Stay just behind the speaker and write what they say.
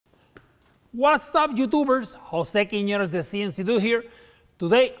What's up, YouTubers? Jose Quiñones de CNC Dude here.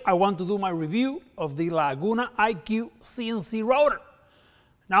 Today I want to do my review of the Laguna IQ CNC router.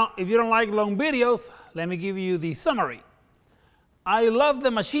 Now, if you don't like long videos, let me give you the summary. I love the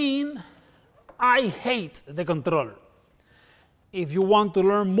machine. I hate the controller. If you want to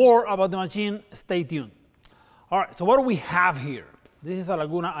learn more about the machine, stay tuned. All right, so what do we have here? This is a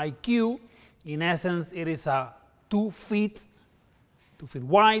Laguna IQ. In essence, it is a 2 feet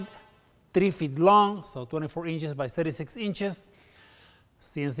wide, 3 feet long, so 24 inches by 36 inches,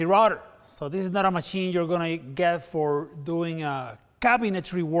 CNC router. So this is not a machine you're gonna get for doing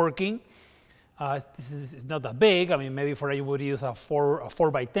cabinetry working. This is not that big. I mean, maybe for you would use a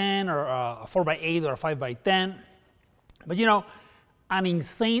 4 by 10 or a 4 by 8 or a 5 by 10. But you know, an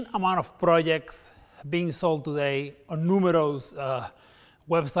insane amount of projects being sold today on numerous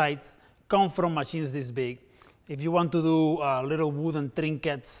websites come from machines this big. If you want to do little wooden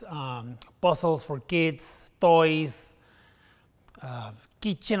trinkets, puzzles for kids, toys,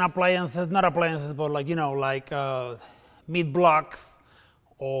 kitchen appliances, not appliances, but like, you know, like meat blocks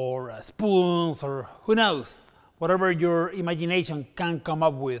or spoons or who knows, whatever your imagination can come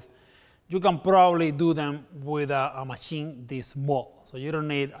up with, you can probably do them with a machine this small. So you don't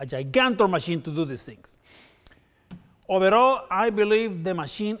need a gigantic machine to do these things. Overall, I believe the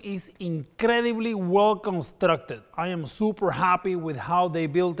machine is incredibly well constructed. I am super happy with how they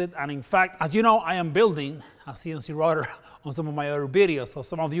built it. And in fact, as you know, I am building a CNC router on some of my other videos. So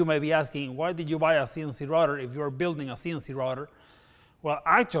some of you may be asking, why did you buy a CNC router if you're building a CNC router? Well,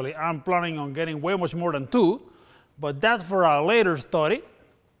 actually, I'm planning on getting way much more than 2, but that's for a later story.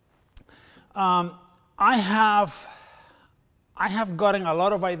 I have gotten a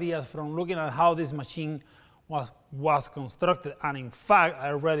lot of ideas from looking at how this machine was constructed, and in fact, I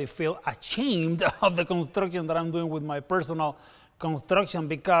already feel ashamed of the construction that I'm doing with my personal construction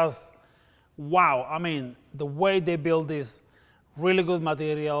because, wow, I mean, the way they build these really good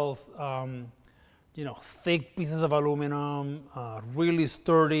materials, you know, thick pieces of aluminum, really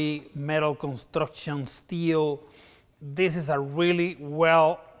sturdy metal construction, steel. This is a really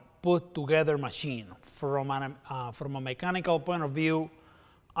well put together machine. From a mechanical point of view,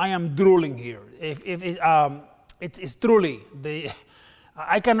 I am drooling here. It's truly,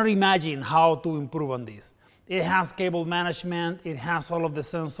 I cannot imagine how to improve on this. It has cable management, it has all of the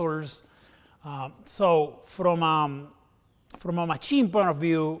sensors. So from a machine point of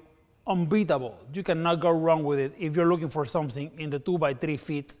view, unbeatable. You cannot go wrong with it if you're looking for something in the 2 by 3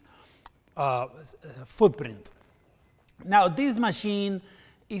 feet footprint. Now this machine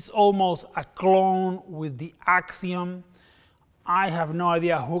is almost a clone with the Axiom. I have no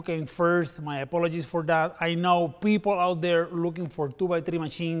idea who came first. My apologies for that. I know people out there looking for 2 by 3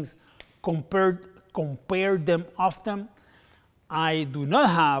 machines compare them often. I do not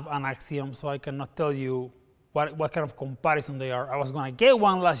have an Axiom, so I cannot tell you what kind of comparison they are. I was going to get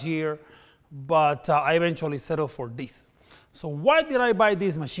one last year, but I eventually settled for this. So why did I buy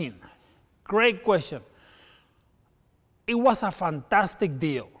this machine? Great question. It was a fantastic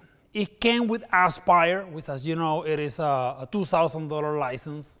deal. It came with Aspire, which, as you know, it is a $2,000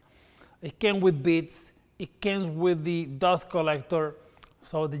 license. It came with bits. It came with the dust collector.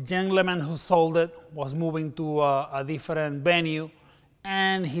 So the gentleman who sold it was moving to a different venue,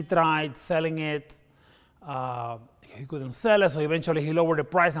 and he tried selling it. He couldn't sell it, so eventually he lowered the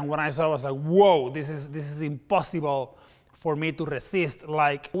price. And when I saw it, I was like, whoa, this is impossible for me to resist.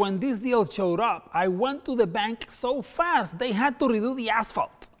 Like, when this deal showed up, I went to the bank so fast, they had to redo the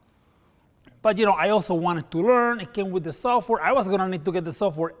asphalt. But you know, I also wanted to learn. It came with the software. I was gonna need to get the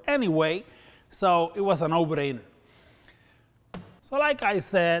software anyway, so it was a no-brainer. So like I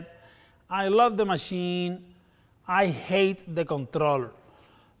said, I love the machine. I hate the controller.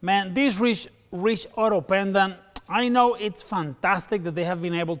 Man, this Reach Auto Pendant, I know it's fantastic that they have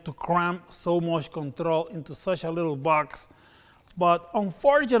been able to cram so much control into such a little box, but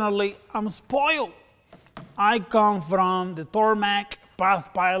unfortunately, I'm spoiled. I come from the Tormac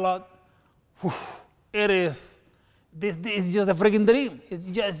Path Pilot. It is, this is just a freaking dream.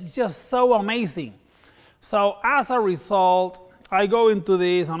 It's just so amazing. So as a result, I go into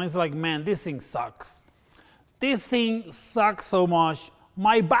this and it's like, man, this thing sucks. This thing sucks so much.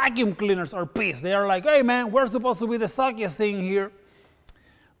 My vacuum cleaners are pissed. They are like, hey man, we're supposed to be the suckiest thing here.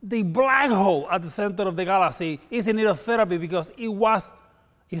 The black hole at the center of the galaxy is in need of therapy because it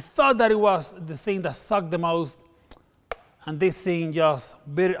thought that it was the thing that sucked the most, and this thing just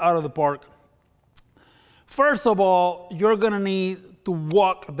beat it out of the park. First of all, you're gonna need to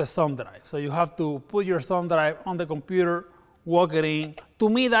walk the thumb drive. So you have to put your thumb drive on the computer, walk it in. To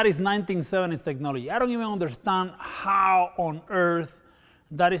me, that is 1970s technology. I don't even understand how on earth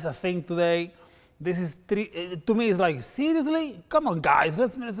That is a thing today. This is to me, it's like, seriously? Come on, guys,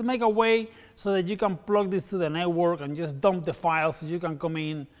 let's make a way so that you can plug this to the network and just dump the files so you can come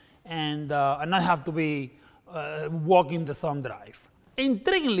in and not have to be walking the thumb drive.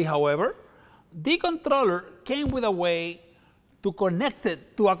 Intriguingly, however, the controller came with a way to connect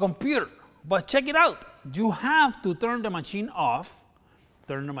it to a computer. But check it out. You have to turn the machine off,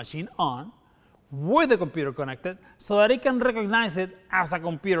 turn the machine on, with the computer connected, so that it can recognize it as a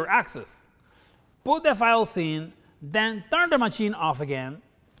computer access. Put the files in, then turn the machine off again,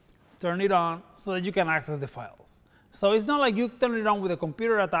 turn it on, so that you can access the files. So it's not like you turn it on with a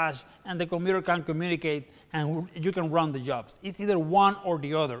computer attached and the computer can communicate and you can run the jobs. It's either one or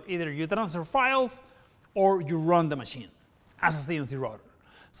the other. Either you transfer files or you run the machine as a CNC router.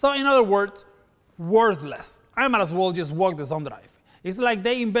 So in other words, worthless. I might as well just walk the thumb drive. It's like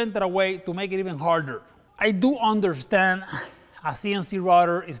they invented a way to make it even harder. I do understand a CNC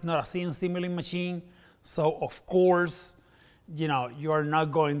router is not a CNC milling machine, so of course, you know, you're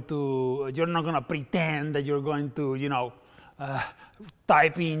not going to pretend that you're going to, you know,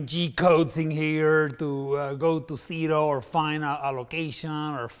 type in G codes in here to go to zero or find a location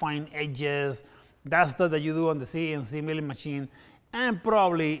or find edges. That's stuff that you do on the CNC milling machine and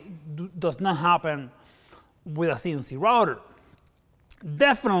probably does not happen with a CNC router.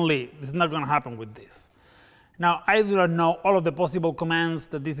 Definitely, it's not going to happen with this. Now, I do not know all of the possible commands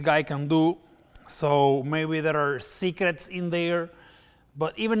that this guy can do, so maybe there are secrets in there,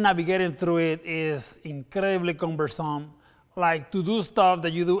 but even navigating through it is incredibly cumbersome. Like, to do stuff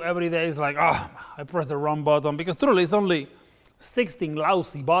that you do every day is like, oh, I pressed the wrong button, because truly it's only 16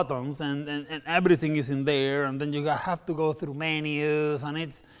 lousy buttons and everything is in there, and then you have to go through menus, and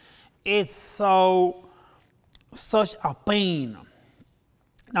it's such a pain.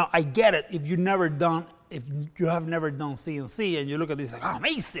 Now, I get it if you have never done CNC and you look at this like, oh,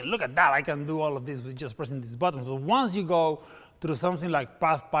 amazing, look at that, I can do all of this with just pressing these buttons. But once you go through something like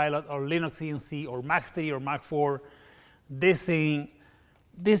PathPilot or Linux CNC or Mac 3 or Mac 4, this thing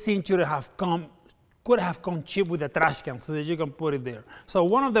could have come cheap with a trash can so that you can put it there. So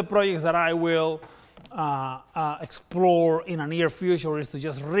one of the projects that I will explore in a near future is to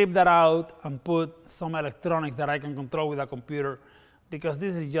just rip that out and put some electronics that I can control with a computer, because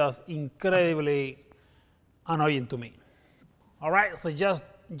this is just incredibly annoying to me. All right, so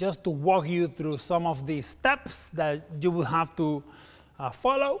just to walk you through some of the steps that you will have to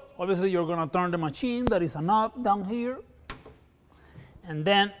follow. Obviously, you're going to turn the machine. There is a knob down here. And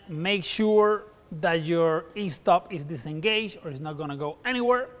then make sure that your e-stop is disengaged or it's not going to go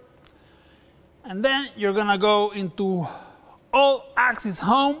anywhere. And then you're going to go into all axis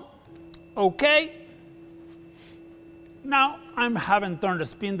home. OK. Now, I haven't turned the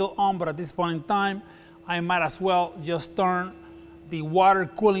spindle on, but at this point in time, I might as well just turn the water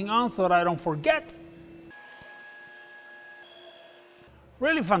cooling on so that I don't forget.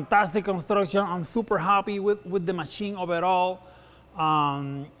 Really fantastic construction. I'm super happy with the machine overall.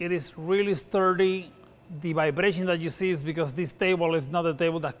 It is really sturdy. The vibration that you see is because this table is not a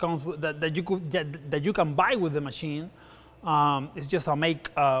table that comes with, that you can buy with the machine. It's just a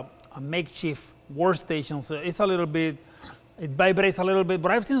makeshift workstation, so it's a little bit. It vibrates a little bit,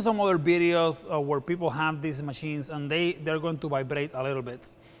 but I've seen some other videos where people have these machines and they're going to vibrate a little bit.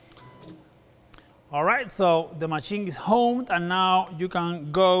 All right, so the machine is homed, and now you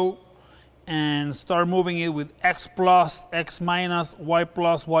can go and start moving it with X plus, X minus, Y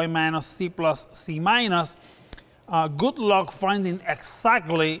plus, Y minus, C plus, C minus. Good luck finding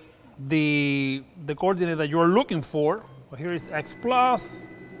exactly the coordinate that you're looking for. Well, here is X plus,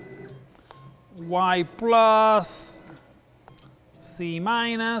 Y plus, C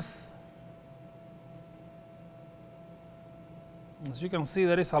minus. As you can see,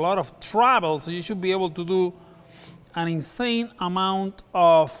 there is a lot of travel, so you should be able to do an insane amount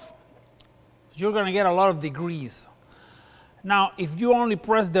of, you're going to get a lot of degrees. Now, if you only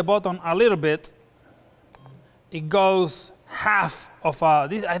press the button a little bit, it goes half of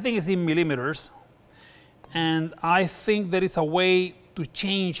this, I think it's in millimeters. And I think there is a way to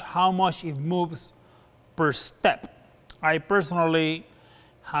change how much it moves per step. I personally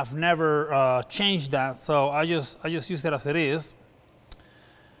have never changed that, so I just use it as it is.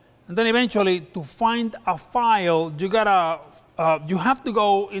 And then eventually, to find a file, you have to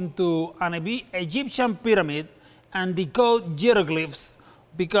go into an Egyptian pyramid and decode hieroglyphs,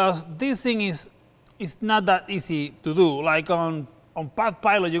 because this thing is not that easy to do. Like on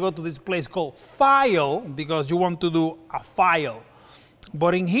PathPilot, you go to this place called File because you want to do a file.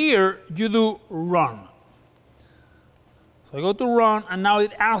 But in here, you do Run. So I go to Run, and now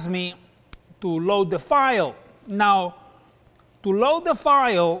it asks me to load the file. Now, To load the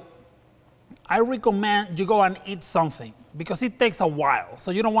file, I recommend you go and eat something because it takes a while.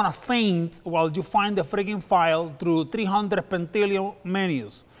 So you don't want to faint while you find the freaking file through 300 pentillion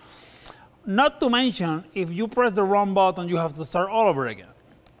menus. Not to mention, if you press the wrong button, you have to start all over again.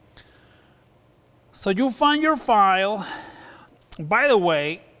 So you find your file. By the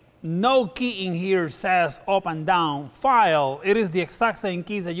way, no key in here says up and down file. It is the exact same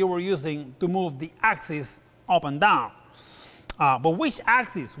keys that you were using to move the axis up and down. But which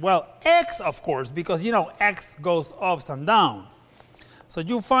axis? Well, X, of course, because you know X goes up and down. So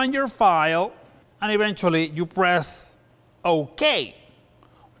you find your file, and eventually you press OK.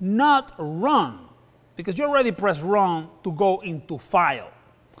 Not run, because you already pressed run to go into file.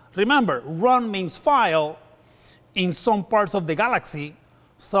 Remember, run means file in some parts of the galaxy,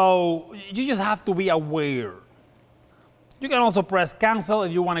 so you just have to be aware. You can also press cancel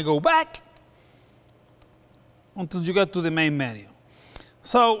if you want to go back until you get to the main menu.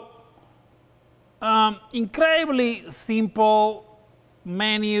 So, incredibly simple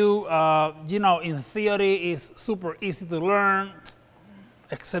menu, you know, in theory is super easy to learn,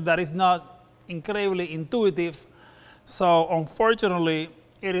 except that it's not incredibly intuitive. So unfortunately,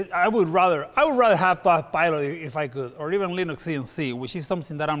 I would rather have Thought Pilot if I could, or even Linux CNC, which is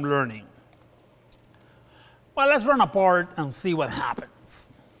something that I'm learning. Well, let's run a part and see what happens.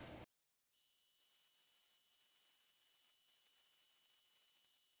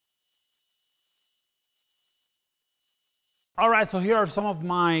 All right, so here are some of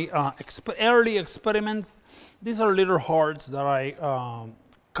my early experiments. These are little hearts that I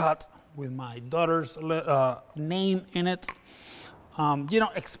cut with my daughter's name in it. You know,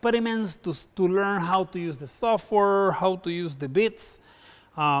 experiments to learn how to use the software, how to use the bits.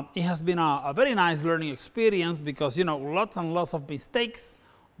 It has been a very nice learning experience because, you know, lots and lots of mistakes,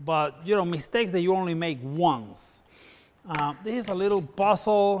 but, you know, mistakes that you only make once. This is a little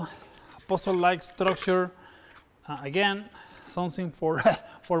puzzle-like structure. Again, something for,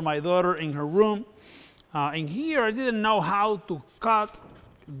 for my daughter in her room. In here, I didn't know how to cut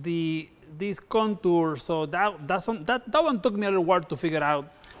these contours, so that one took me a little while to figure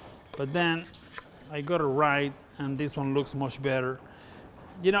out, but then I got it right, and this one looks much better.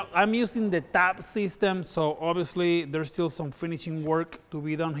 You know, I'm using the tab system, so obviously there's still some finishing work to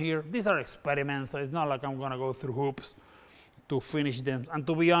be done here. These are experiments, so it's not like I'm gonna go through hoops to finish them. And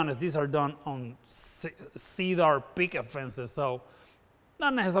to be honest, these are done on cedar picket fences, so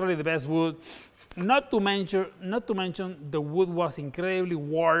not necessarily the best wood. Not to mention the wood was incredibly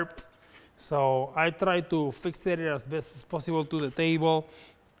warped, so I tried to fix it as best as possible to the table.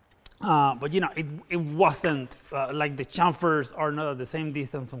 But you know, it wasn't like the chamfers are not at the same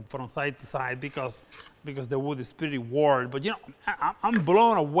distance from side to side because the wood is pretty warped. But you know, I'm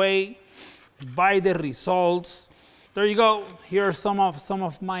blown away by the results. There you go. Here are some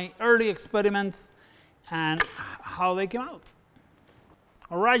of my early experiments and how they came out.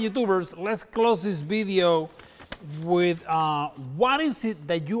 All right, YouTubers, let's close this video with what is it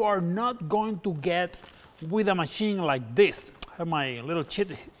that you are not going to get with a machine like this. I have my little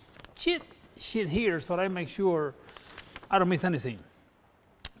cheat sheet here so that I make sure I don't miss anything.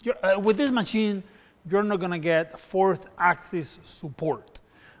 With this machine, you're not going to get fourth axis support.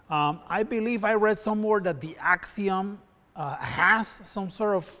 I believe I read somewhere that the Axiom has some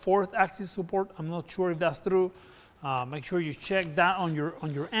sort of fourth axis support. I'm not sure if that's true. Make sure you check that on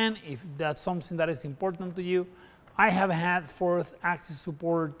your end if that's something that is important to you. I have had fourth axis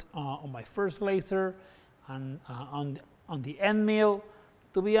support on my first laser and on the end mill.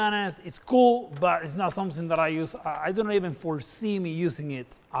 To be honest, it's cool, but it's not something that I use. I don't even foresee me using it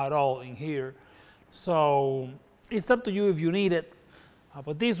at all in here. So it's up to you if you need it.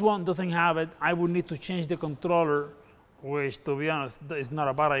 But this one doesn't have it. I would need to change the controller, which, to be honest, is not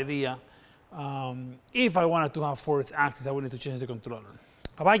a bad idea. If I wanted to have fourth axis, I would need to change the controller.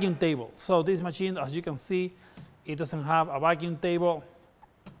 A vacuum table. So this machine, as you can see, it doesn't have a vacuum table.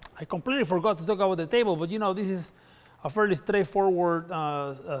 I completely forgot to talk about the table, but you know, this is a fairly straightforward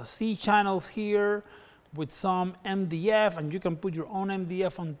C channels here with some MDF, and you can put your own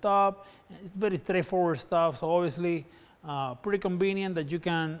MDF on top. It's very straightforward stuff, so obviously pretty convenient that you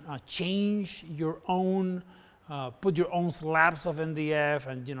can change your own, put your own slabs of MDF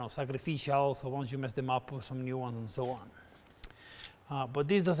and, you know, sacrificial, so once you mess them up, put some new ones and so on. But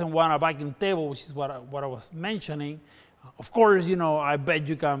this doesn't want a vacuum table, which is what I was mentioning. Of course, you know, I bet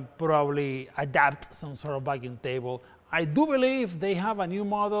you can probably adapt some sort of vacuum table. I do believe they have a new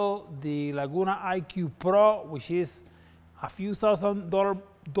model, the Laguna IQ Pro, which is a few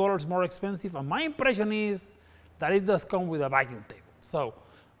 $1,000s more expensive. And my impression is that it does come with a vacuum table. So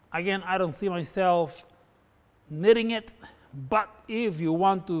again, I don't see myself needing it, But if you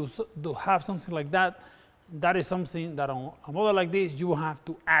want to have something like that, that is something that on a model like this, you will have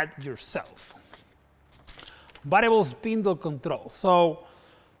to add yourself. Variable spindle control. So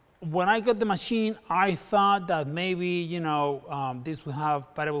when I got the machine, I thought that maybe, you know, this would have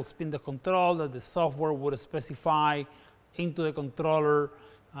variable spindle control, that the software would specify into the controller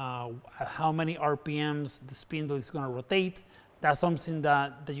at how many RPMs the spindle is going to rotate. That's something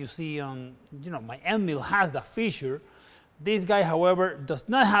that you see on, you know, my end mill has that feature. This guy, however, does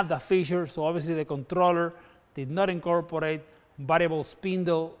not have that feature, so obviously the controller did not incorporate variable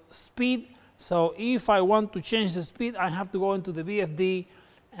spindle speed. So if I want to change the speed, I have to go into the VFD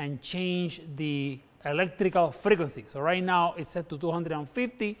and change the electrical frequency. So right now it's set to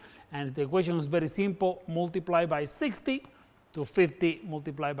 250, and the equation is very simple. Multiply by 60 to 50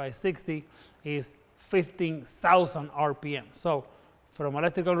 multiplied by 60 is 15,000 RPM. So from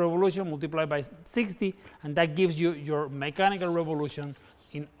electrical revolution multiplied by 60, and that gives you your mechanical revolution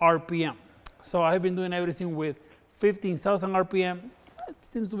in RPM. So I have been doing everything with 15,000 RPM. It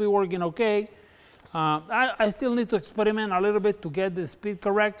seems to be working okay. I still need to experiment a little bit to get the speed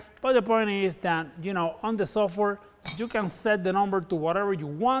correct, but the point is that, you know, on the software, you can set the number to whatever you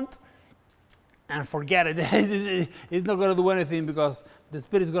want and forget it. It's not going to do anything because the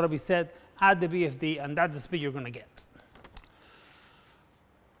speed is going to be set at the VFD, and that's the speed you're going to get.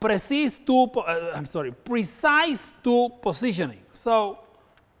 Precise tool positioning. So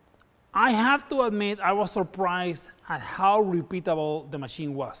I have to admit I was surprised at how repeatable the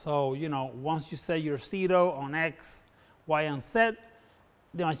machine was. So, you know, once you set your 0 on X, Y, and Z,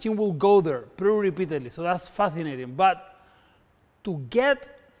 the machine will go there pretty repeatedly. So that's fascinating. But to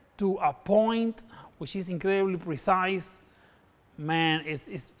get to a point which is incredibly precise, man,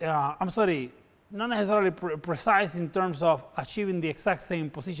 I'm sorry, not necessarily precise in terms of achieving the exact same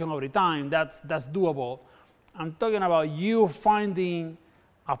position every time. That's doable. I'm talking about you finding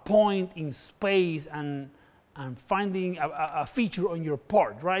a point in space and finding a feature on your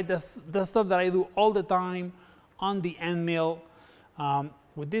part, right? That's stuff that I do all the time on the end mill.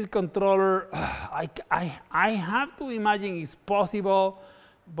 With this controller, I have to imagine it's possible,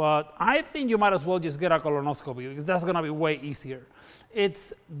 but I think you might as well just get a colonoscopy because that's going to be way easier.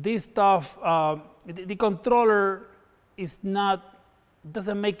 It's this stuff, the controller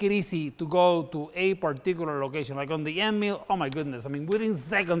doesn't make it easy to go to a particular location. Like on the end mill, oh my goodness, I mean, within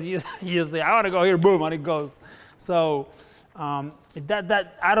seconds you just say, I want to go here, boom, and it goes. So I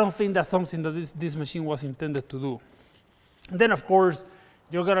don't think that's something that this machine was intended to do. And then of course,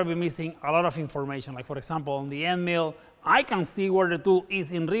 you're going to be missing a lot of information. Like for example, on the end mill, I can see where the tool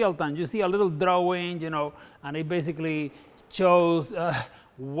is in real time. You see a little drawing, you know, and it basically shows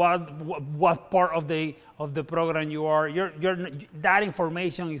what part of the program you are. That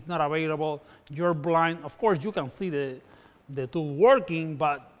information is not available. You're blind. Of course, you can see the tool working,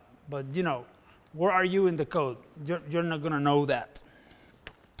 but you know, where are you in the code? You're not going to know that.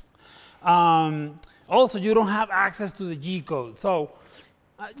 Also, you don't have access to the G code. So,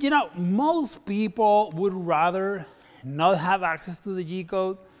 you know, most people would rather not have access to the G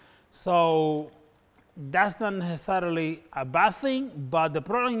code. So that's not necessarily a bad thing, but the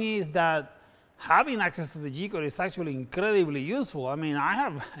problem is that having access to the G code is actually incredibly useful. I mean, I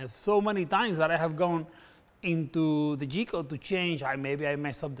have so many times that I have gone into the G code to change. Maybe I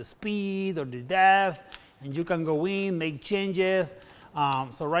mess up the speed or the depth, and you can go in, make changes.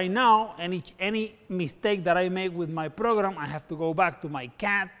 So right now, any mistake that I make with my program, I have to go back to my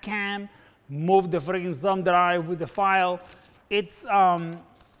CAD CAM, move the freaking thumb drive with the file. It's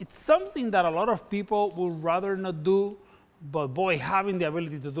something that a lot of people would rather not do, but boy, having the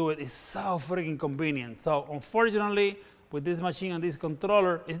ability to do it is so freaking convenient. So unfortunately, with this machine and this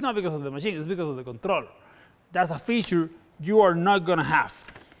controller, it's not because of the machine, it's because of the controller. That's a feature you are not gonna have.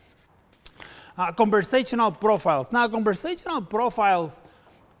 Conversational profiles. Now, conversational profiles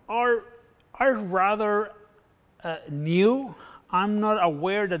are rather new. I'm not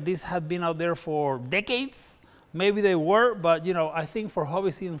aware that this had been out there for decades. Maybe they were, but you know, I think for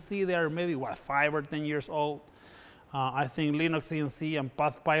hobby CNC, they are maybe, what, 5 or 10 years old. I think Linux CNC and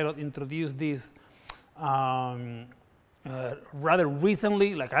PathPilot introduced this rather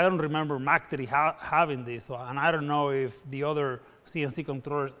recently. Like, I don't remember Mac3 having this, and I don't know if the other CNC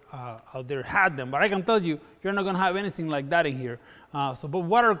controllers out there had them, but I can tell you, you're not gonna have anything like that in here. But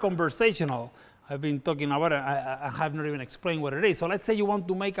what are conversational? I've been talking about it, I have not even explained what it is. So let's say you want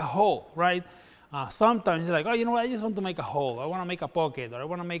to make a hole, right? Sometimes it's like, oh, you know what, I just want to make a hole. I want to make a pocket, or I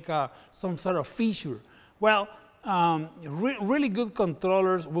want to make some sort of feature. Well, really good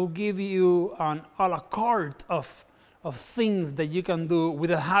controllers will give you an a la carte of things that you can do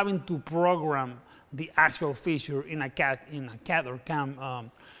without having to program the actual feature in a CAD or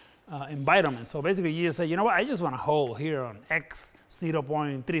CAM environment. So basically, you just say, you know what, I just want to hold here on X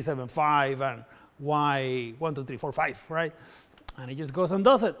 0.375 and Y 1, 2, 3, 4, 5, right? And it just goes and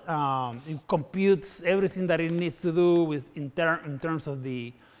does it. It computes everything that it needs to do in terms of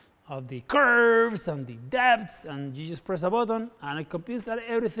the curves and the depths, and you just press a button and it computes that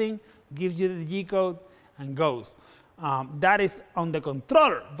everything, gives you the G code, and goes. That is on the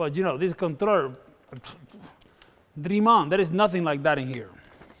controller, but you know, this controller, dream on, there is nothing like that in here.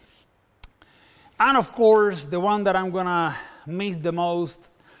 And of course, the one that I'm gonna miss the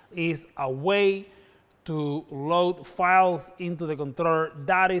most is a way to load files into the controller.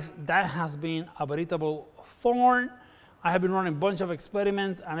 That has been a veritable thorn. I have been running a bunch of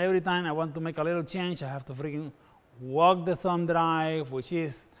experiments, and every time I want to make a little change, I have to freaking walk the thumb drive, which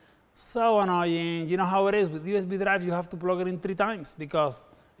is so annoying. You know how it is with USB drives, you have to plug it in 3 times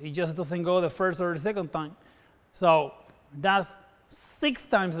because it just doesn't go the first or the second time. So that's 6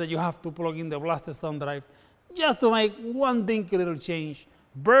 times that you have to plug in the blasted thumb drive just to make one dinky little change,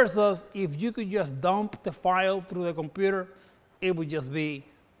 versus if you could just dump the file through the computer, it would just be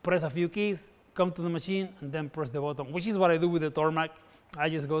press a few keys, come to the machine, and then press the button, which is what I do with the Tormac. I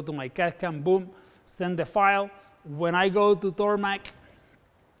just go to my CAD CAM, boom, send the file. When I go to Tormac,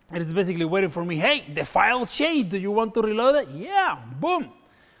 it is basically waiting for me. Hey, the file changed. Do you want to reload it? Yeah, boom.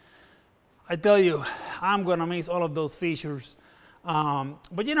 I tell you, I'm gonna miss all of those features.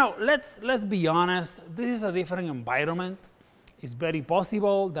 But you know, let's be honest. This is a different environment. It's very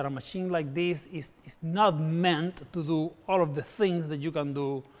possible that a machine like this is not meant to do all of the things that you can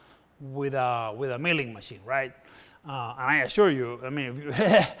do with a milling machine, right? And I assure you, I mean,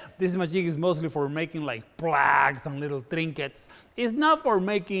 this machine is mostly for making like plugs and little trinkets. It's not for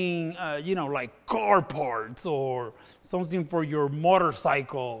making, you know, like car parts or something for your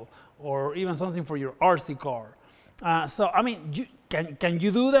motorcycle or even something for your RC car. So, I mean, can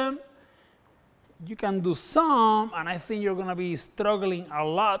you do them? You can do some, and I think you're going to be struggling a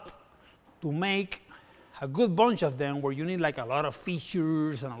lot to make a good bunch of them where you need like a lot of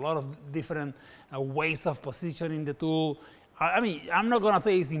features and a lot of different ways of positioning the tool. I mean, I'm not going to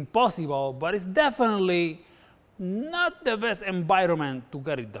say it's impossible, but it's definitely not the best environment to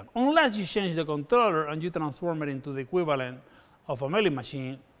get it done. Unless you change the controller and you transform it into the equivalent of a milling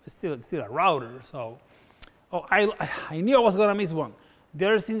machine, it's still a router. So, oh, I knew I was going to miss one. The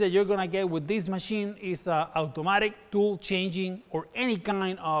other thing that you're going to get with this machine is automatic tool changing, or any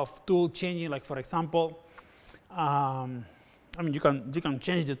kind of tool changing. Like, for example, I mean, you can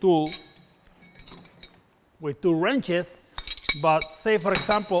change the tool with 2 wrenches, but say, for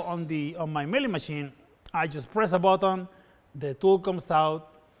example, on my milling machine, I just press a button, the tool comes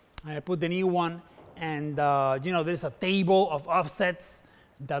out, I put the new one, and you know, there's a table of offsets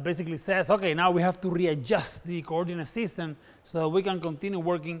that basically says, okay, now we have to readjust the coordinate system so that we can continue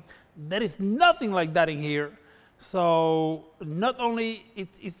working. There is nothing like that in here. So not only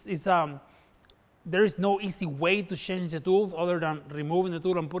there is no easy way to change the tools other than removing the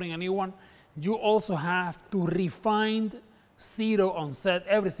tool and putting a new one. You also have to refine 0 on set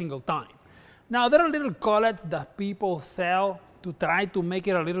every single time. Now, there are little collets that people sell to try to make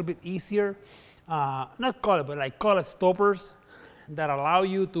it a little bit easier. Not collet, but like collet stoppers that allow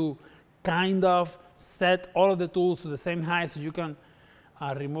you to kind of set all of the tools to the same height so you can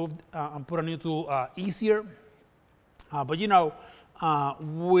remove and put a new tool easier. But you know, on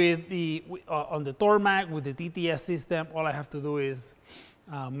the Tormac, with the TTS system, all I have to do is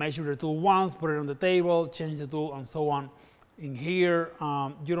measure the tool once, put it on the table, change the tool, and so on. In here,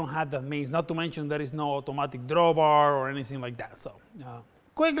 you don't have that means, not to mention there is no automatic drawbar or anything like that. So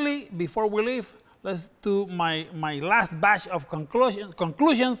quickly, before we leave, let's do my last batch of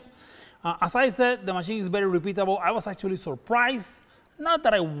conclusions. As I said, the machine is very repeatable. I was actually surprised. Not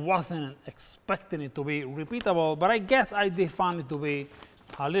that I wasn't expecting it to be repeatable, but I guess I did find it to be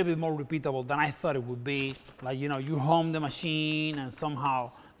a little bit more repeatable than I thought it would be. Like, you know, you home the machine and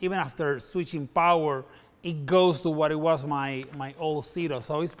somehow, even after switching power, it goes to what it was my old Zero.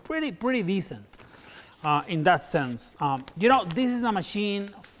 So it's pretty decent in that sense. You know, this is a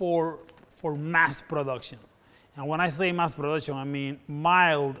machine for mass production. And when I say mass production, I mean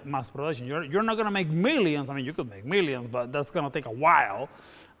mild mass production. You're not going to make millions. I mean, you could make millions, but that's going to take a while.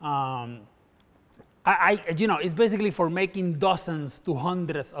 You know, it's basically for making dozens to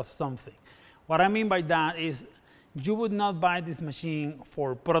hundreds of something. What I mean by that is you would not buy this machine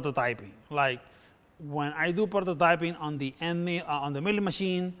for prototyping. Like when I do prototyping on the milling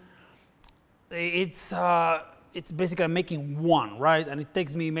machine, it's it's basically making one, right? And it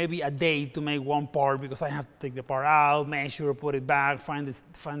takes me maybe a day to make one part because I have to take the part out, measure, put it back, find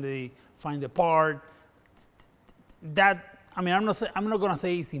the part. That, I mean, I'm not gonna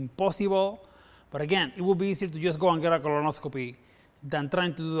say it's impossible, but again, it would be easier to just go and get a colonoscopy than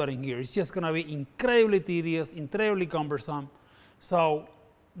trying to do that in here. It's just gonna be incredibly tedious, incredibly cumbersome. So,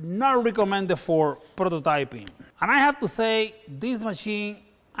 not recommended for prototyping. And I have to say, this machine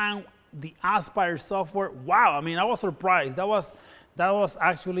and the Aspire software, wow, I mean, I was surprised. That was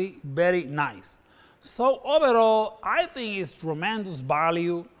actually very nice. So overall, I think it's tremendous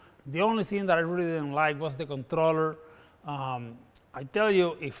value. The only thing that I really didn't like was the controller. I tell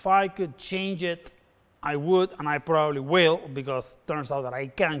you, if I could change it, I would, and I probably will, because it turns out that I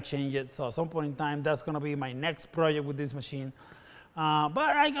can change it. So at some point in time, that's gonna be my next project with this machine.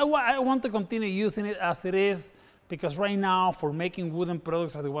 But I want to continue using it as it is, because right now, for making wooden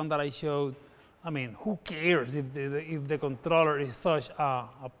products like the one that I showed, I mean, who cares if the controller is such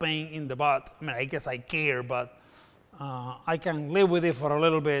a pain in the butt? I mean, I guess I care, but I can live with it for a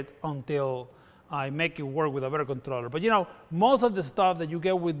little bit until I make it work with a better controller. But you know, most of the stuff that you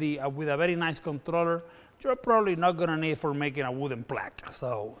get with a very nice controller, you're probably not gonna need for making a wooden plaque.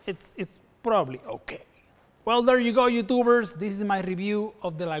 So it's probably okay. Well, there you go, YouTubers. This is my review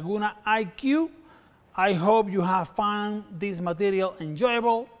of the Laguna IQ. I hope you have found this material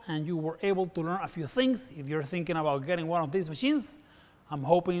enjoyable and you were able to learn a few things. If you're thinking about getting one of these machines, I'm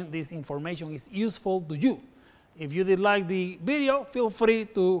hoping this information is useful to you. If you did like the video, feel free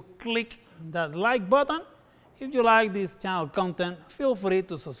to click that like button. If you like this channel content, feel free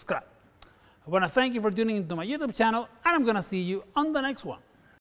to subscribe. I want to thank you for tuning into my YouTube channel, and I'm going to see you on the next one.